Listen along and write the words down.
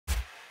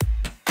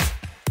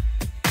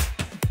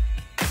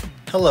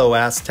Hello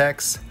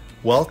Aztecs,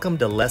 welcome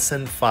to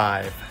Lesson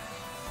 5.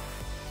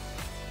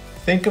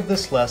 Think of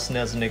this lesson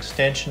as an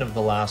extension of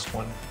the last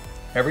one.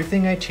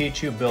 Everything I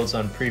teach you builds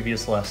on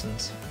previous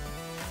lessons.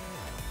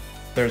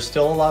 There's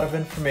still a lot of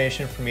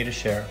information for me to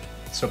share,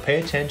 so pay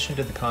attention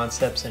to the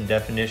concepts and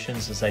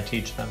definitions as I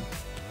teach them.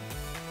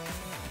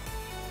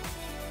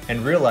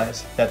 And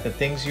realize that the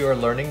things you are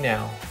learning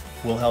now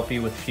will help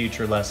you with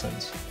future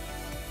lessons.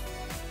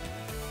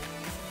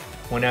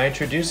 When I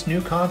introduce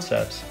new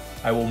concepts,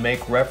 I will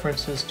make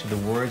references to the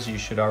words you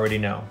should already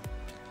know.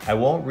 I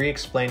won't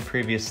re-explain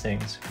previous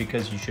things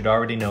because you should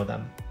already know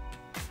them.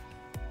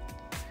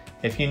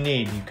 If you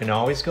need, you can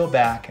always go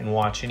back and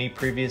watch any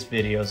previous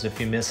videos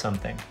if you miss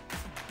something.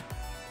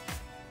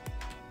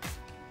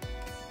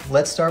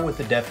 Let's start with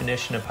the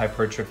definition of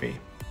hypertrophy.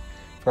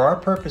 For our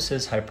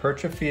purposes,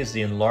 hypertrophy is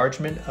the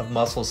enlargement of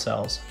muscle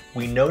cells.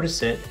 We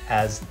notice it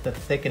as the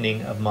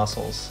thickening of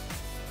muscles.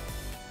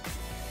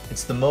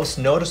 It's the most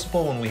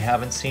noticeable when we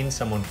haven't seen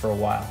someone for a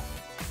while.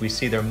 We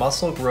see their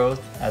muscle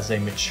growth as they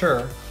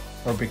mature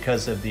or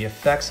because of the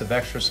effects of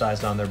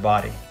exercise on their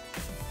body.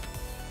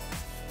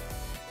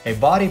 A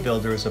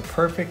bodybuilder is a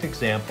perfect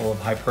example of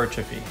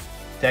hypertrophy,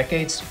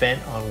 decades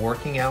spent on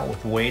working out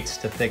with weights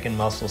to thicken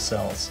muscle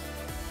cells.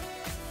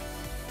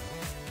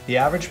 The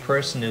average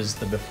person is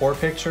the before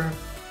picture,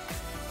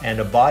 and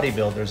a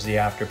bodybuilder is the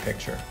after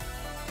picture.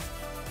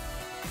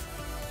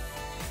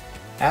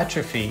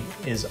 Atrophy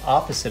is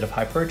opposite of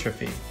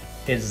hypertrophy.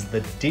 It is the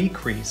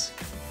decrease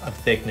of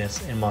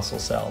thickness in muscle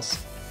cells.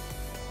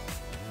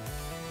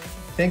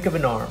 Think of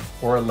an arm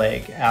or a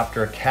leg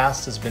after a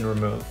cast has been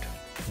removed.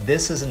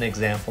 This is an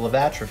example of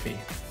atrophy.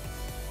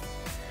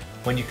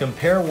 When you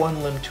compare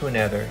one limb to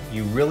another,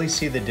 you really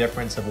see the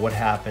difference of what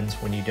happens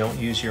when you don't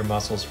use your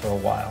muscles for a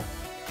while.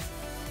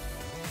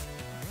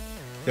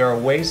 There are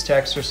ways to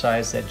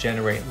exercise that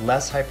generate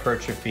less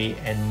hypertrophy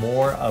and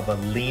more of a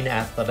lean,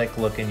 athletic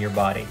look in your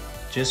body.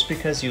 Just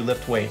because you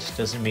lift weights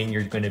doesn't mean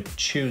you're going to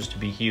choose to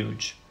be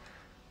huge.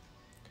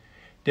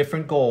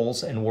 Different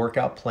goals and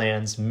workout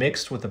plans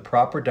mixed with a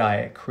proper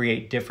diet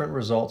create different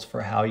results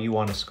for how you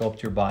want to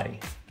sculpt your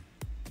body.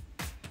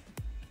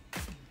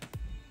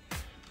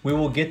 We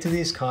will get to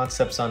these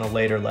concepts on a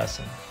later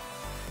lesson.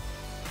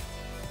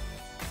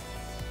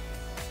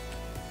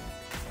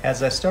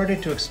 As I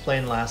started to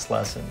explain last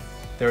lesson,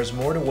 there is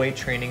more to weight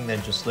training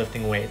than just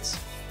lifting weights.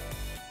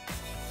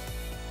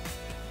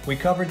 We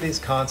covered these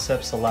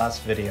concepts the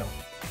last video.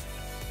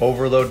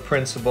 Overload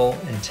principle,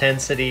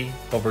 intensity,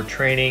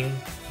 overtraining,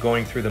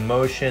 going through the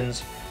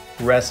motions,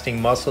 resting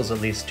muscles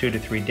at least 2 to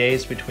 3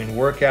 days between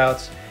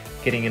workouts,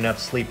 getting enough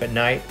sleep at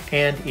night,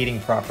 and eating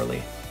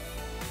properly.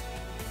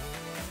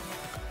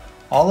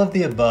 All of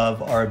the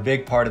above are a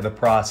big part of the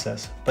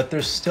process, but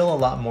there's still a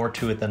lot more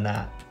to it than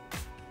that.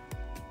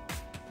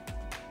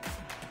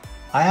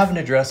 I haven't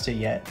addressed it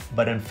yet,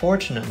 but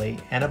unfortunately,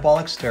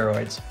 anabolic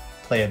steroids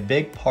play a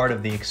big part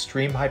of the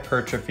extreme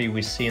hypertrophy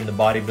we see in the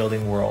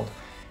bodybuilding world,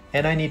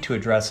 and I need to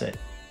address it.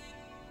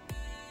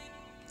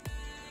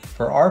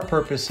 For our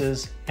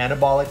purposes,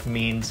 anabolic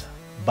means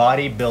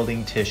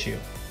bodybuilding tissue.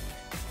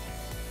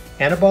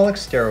 Anabolic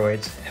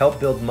steroids help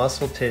build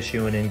muscle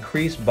tissue and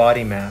increase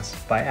body mass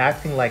by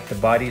acting like the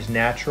body's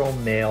natural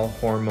male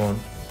hormone,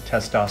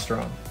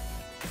 testosterone.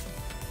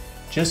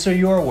 Just so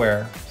you are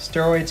aware,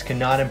 steroids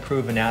cannot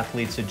improve an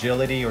athlete's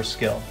agility or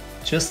skill,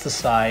 just the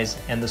size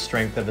and the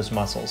strength of his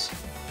muscles.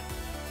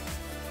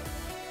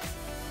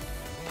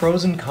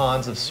 Pros and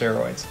cons of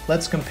steroids.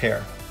 Let's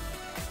compare.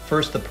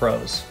 First, the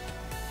pros.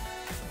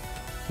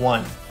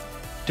 1.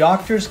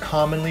 Doctors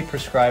commonly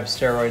prescribe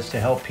steroids to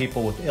help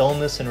people with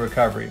illness and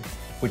recovery,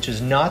 which is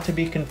not to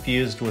be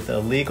confused with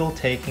illegal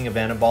taking of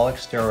anabolic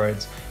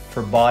steroids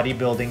for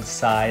bodybuilding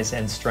size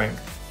and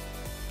strength.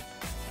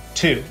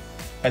 2.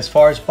 As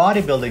far as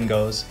bodybuilding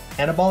goes,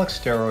 anabolic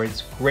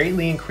steroids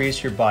greatly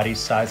increase your body's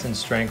size and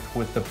strength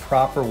with the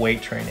proper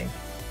weight training.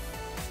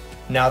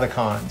 Now the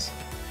cons.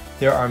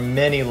 There are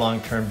many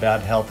long-term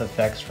bad health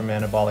effects from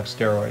anabolic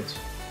steroids.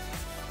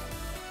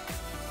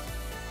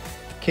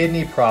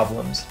 Kidney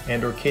problems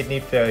and/or kidney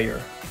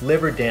failure,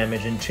 liver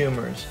damage and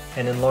tumors,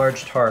 an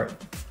enlarged heart,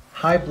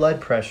 high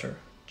blood pressure,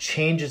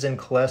 changes in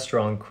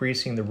cholesterol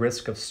increasing the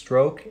risk of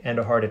stroke and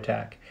a heart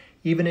attack,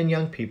 even in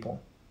young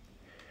people.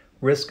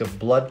 Risk of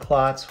blood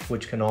clots,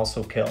 which can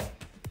also kill.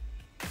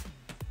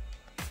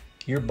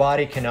 Your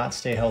body cannot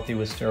stay healthy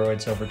with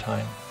steroids over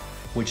time,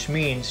 which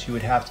means you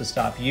would have to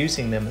stop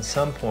using them at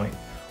some point,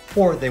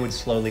 or they would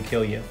slowly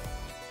kill you.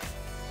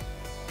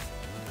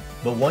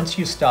 But once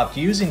you stopped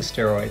using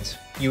steroids,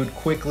 you would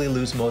quickly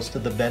lose most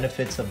of the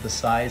benefits of the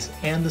size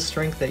and the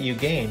strength that you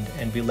gained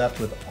and be left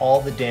with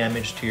all the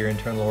damage to your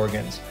internal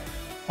organs.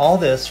 All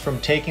this from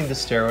taking the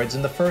steroids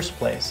in the first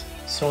place.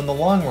 So in the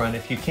long run,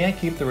 if you can't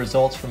keep the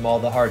results from all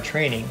the hard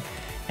training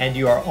and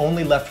you are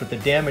only left with the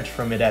damage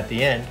from it at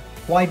the end,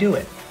 why do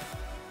it?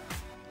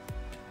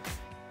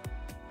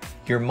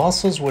 Your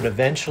muscles would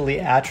eventually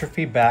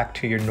atrophy back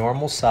to your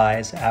normal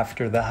size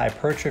after the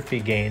hypertrophy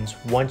gains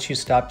once you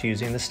stopped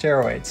using the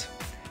steroids.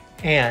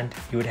 and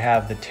you would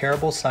have the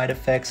terrible side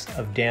effects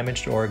of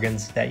damaged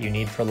organs that you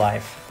need for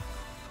life.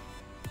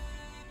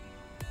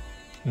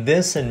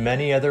 This and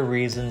many other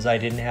reasons I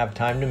didn't have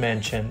time to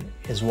mention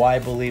is why I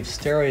believe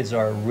steroids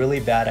are a really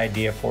bad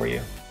idea for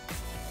you.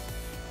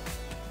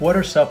 What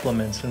are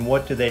supplements and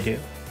what do they do?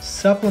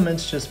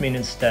 Supplements just mean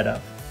instead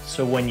of.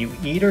 So when you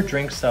eat or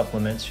drink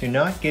supplements, you're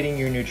not getting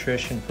your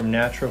nutrition from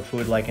natural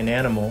food like an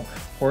animal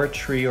or a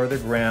tree or the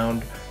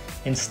ground.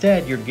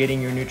 Instead, you're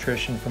getting your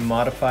nutrition from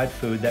modified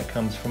food that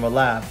comes from a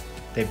lab.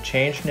 They've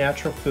changed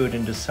natural food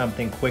into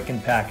something quick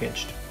and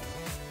packaged.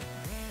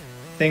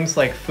 Things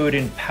like food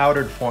in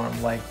powdered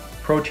form, like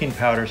protein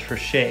powders for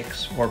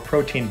shakes or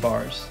protein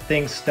bars.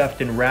 Things stuffed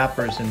in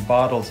wrappers and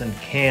bottles and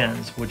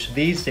cans, which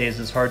these days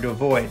is hard to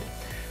avoid.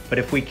 But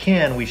if we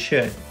can, we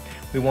should.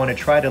 We want to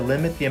try to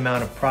limit the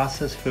amount of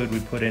processed food we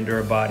put into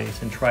our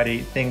bodies and try to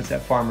eat things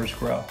that farmers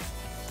grow.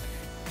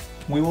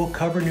 We will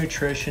cover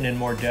nutrition in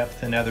more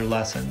depth in other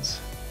lessons.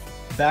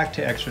 Back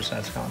to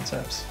exercise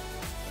concepts.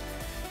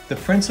 The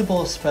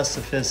principle of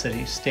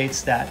specificity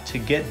states that to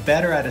get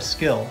better at a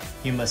skill,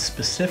 you must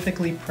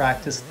specifically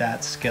practice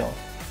that skill.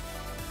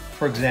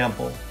 For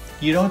example,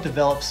 you don't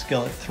develop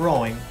skill at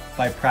throwing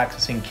by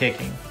practicing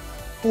kicking,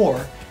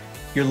 or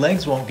your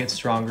legs won't get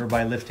stronger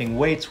by lifting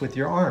weights with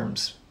your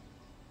arms.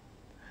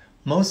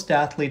 Most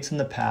athletes in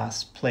the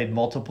past played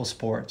multiple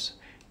sports.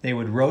 They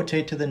would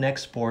rotate to the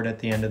next sport at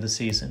the end of the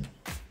season.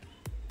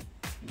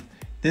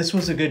 This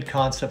was a good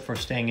concept for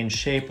staying in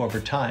shape over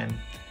time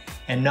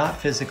and not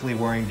physically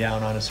wearing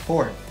down on a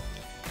sport.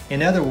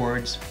 In other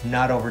words,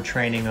 not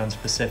overtraining on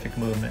specific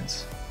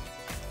movements.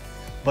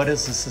 But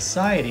as a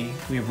society,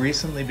 we've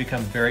recently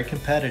become very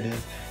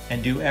competitive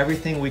and do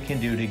everything we can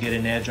do to get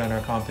an edge on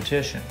our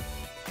competition.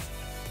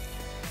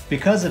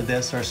 Because of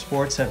this, our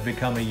sports have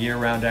become a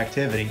year-round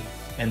activity,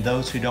 and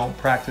those who don't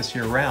practice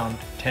year-round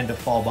tend to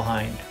fall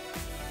behind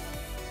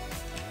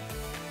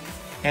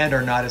and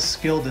are not as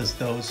skilled as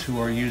those who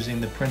are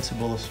using the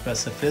principle of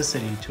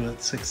specificity to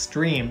its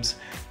extremes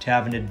to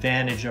have an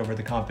advantage over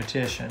the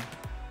competition.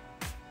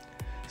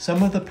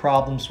 Some of the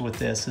problems with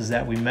this is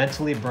that we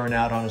mentally burn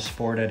out on a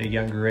sport at a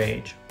younger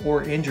age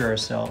or injure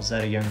ourselves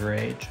at a younger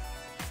age.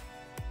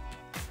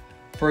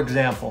 For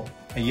example,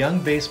 a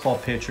young baseball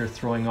pitcher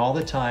throwing all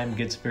the time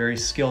gets very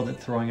skilled at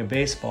throwing a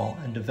baseball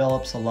and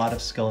develops a lot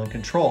of skill and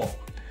control,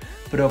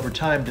 but over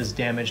time does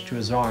damage to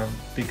his arm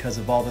because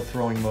of all the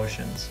throwing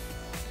motions.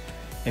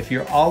 If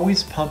you're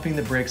always pumping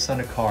the brakes on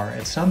a car,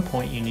 at some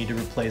point you need to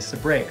replace the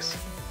brakes.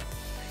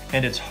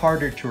 And it's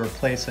harder to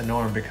replace an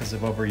arm because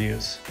of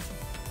overuse.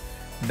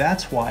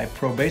 That's why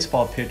pro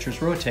baseball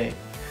pitchers rotate,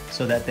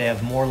 so that they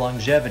have more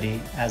longevity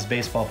as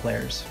baseball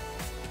players.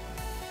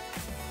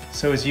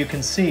 So as you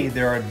can see,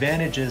 there are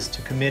advantages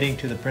to committing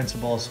to the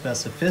principle of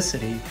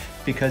specificity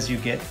because you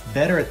get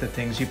better at the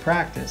things you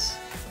practice.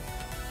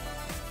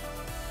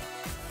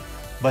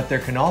 But there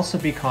can also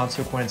be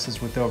consequences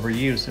with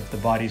overuse if the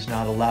body's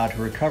not allowed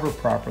to recover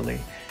properly.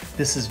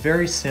 This is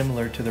very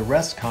similar to the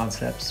rest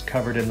concepts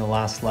covered in the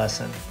last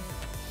lesson.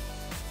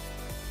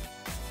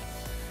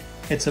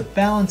 It's a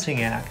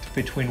balancing act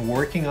between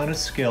working on a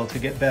skill to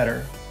get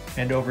better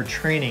and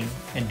overtraining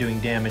and doing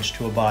damage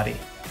to a body.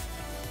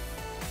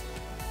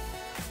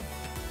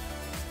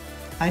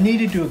 I need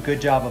to do a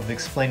good job of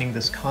explaining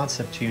this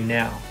concept to you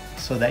now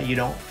so that you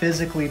don't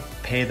physically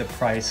pay the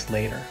price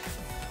later.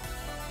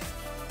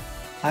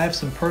 I have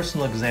some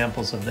personal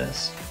examples of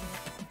this.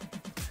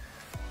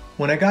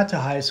 When I got to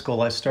high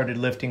school, I started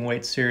lifting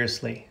weights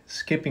seriously,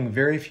 skipping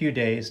very few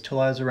days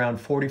till I was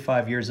around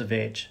 45 years of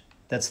age.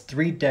 That's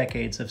 3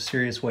 decades of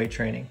serious weight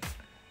training.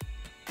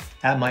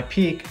 At my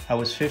peak, I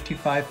was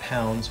 55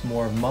 pounds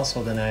more of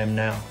muscle than I am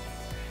now.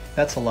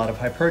 That's a lot of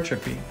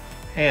hypertrophy,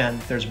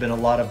 and there's been a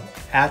lot of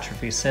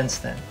atrophy since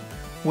then,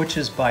 which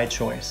is by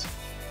choice.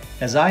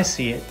 As I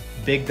see it,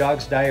 big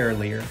dogs die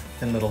earlier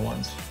than little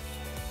ones.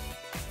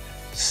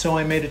 So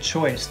I made a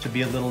choice to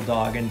be a little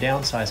dog and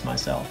downsize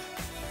myself.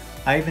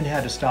 I even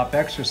had to stop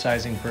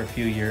exercising for a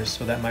few years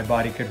so that my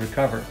body could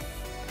recover.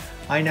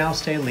 I now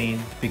stay lean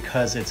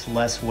because it's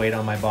less weight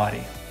on my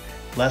body,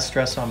 less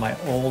stress on my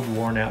old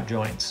worn out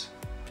joints.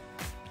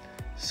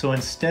 So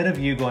instead of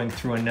you going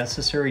through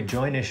unnecessary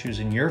joint issues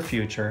in your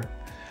future,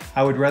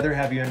 I would rather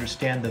have you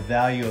understand the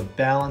value of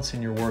balance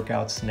in your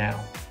workouts now.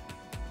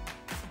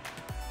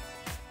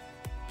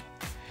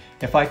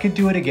 If I could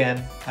do it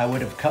again, I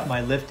would have cut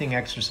my lifting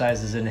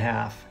exercises in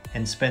half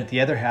and spent the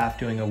other half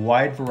doing a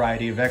wide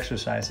variety of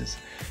exercises.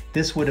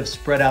 This would have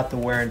spread out the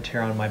wear and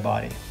tear on my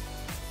body.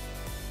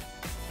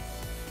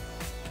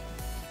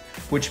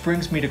 Which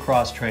brings me to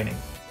cross-training.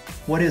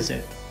 What is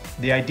it?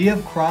 The idea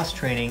of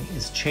cross-training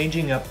is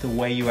changing up the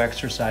way you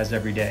exercise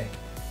every day.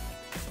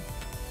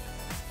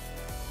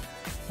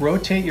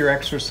 Rotate your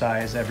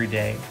exercise every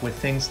day with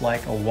things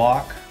like a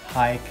walk,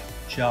 hike,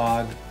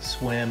 jog,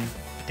 swim,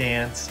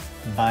 dance,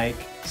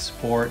 bike,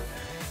 sport,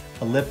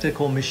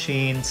 elliptical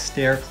machine,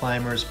 stair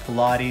climbers,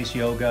 Pilates,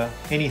 yoga,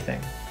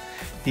 anything.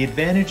 The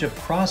advantage of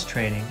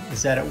cross-training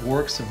is that it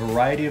works a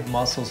variety of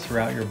muscles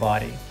throughout your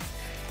body,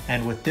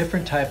 And with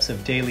different types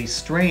of daily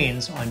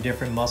strains on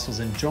different muscles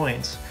and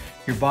joints,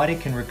 your body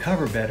can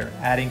recover better,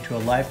 adding to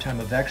a lifetime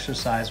of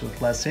exercise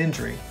with less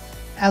injury,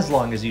 as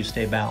long as you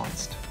stay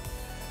balanced.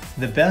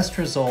 The best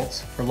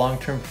results for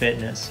long-term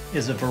fitness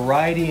is a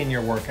variety in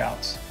your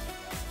workouts.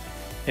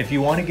 If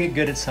you want to get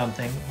good at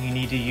something, you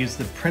need to use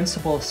the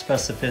principle of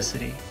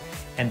specificity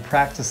and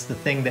practice the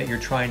thing that you're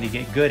trying to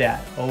get good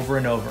at over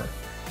and over.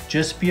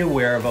 Just be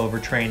aware of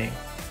overtraining.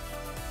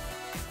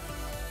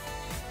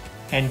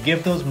 And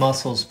give those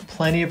muscles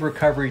plenty of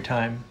recovery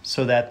time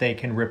so that they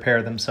can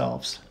repair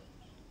themselves.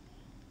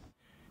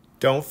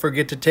 Don't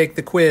forget to take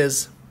the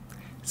quiz.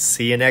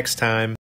 See you next time.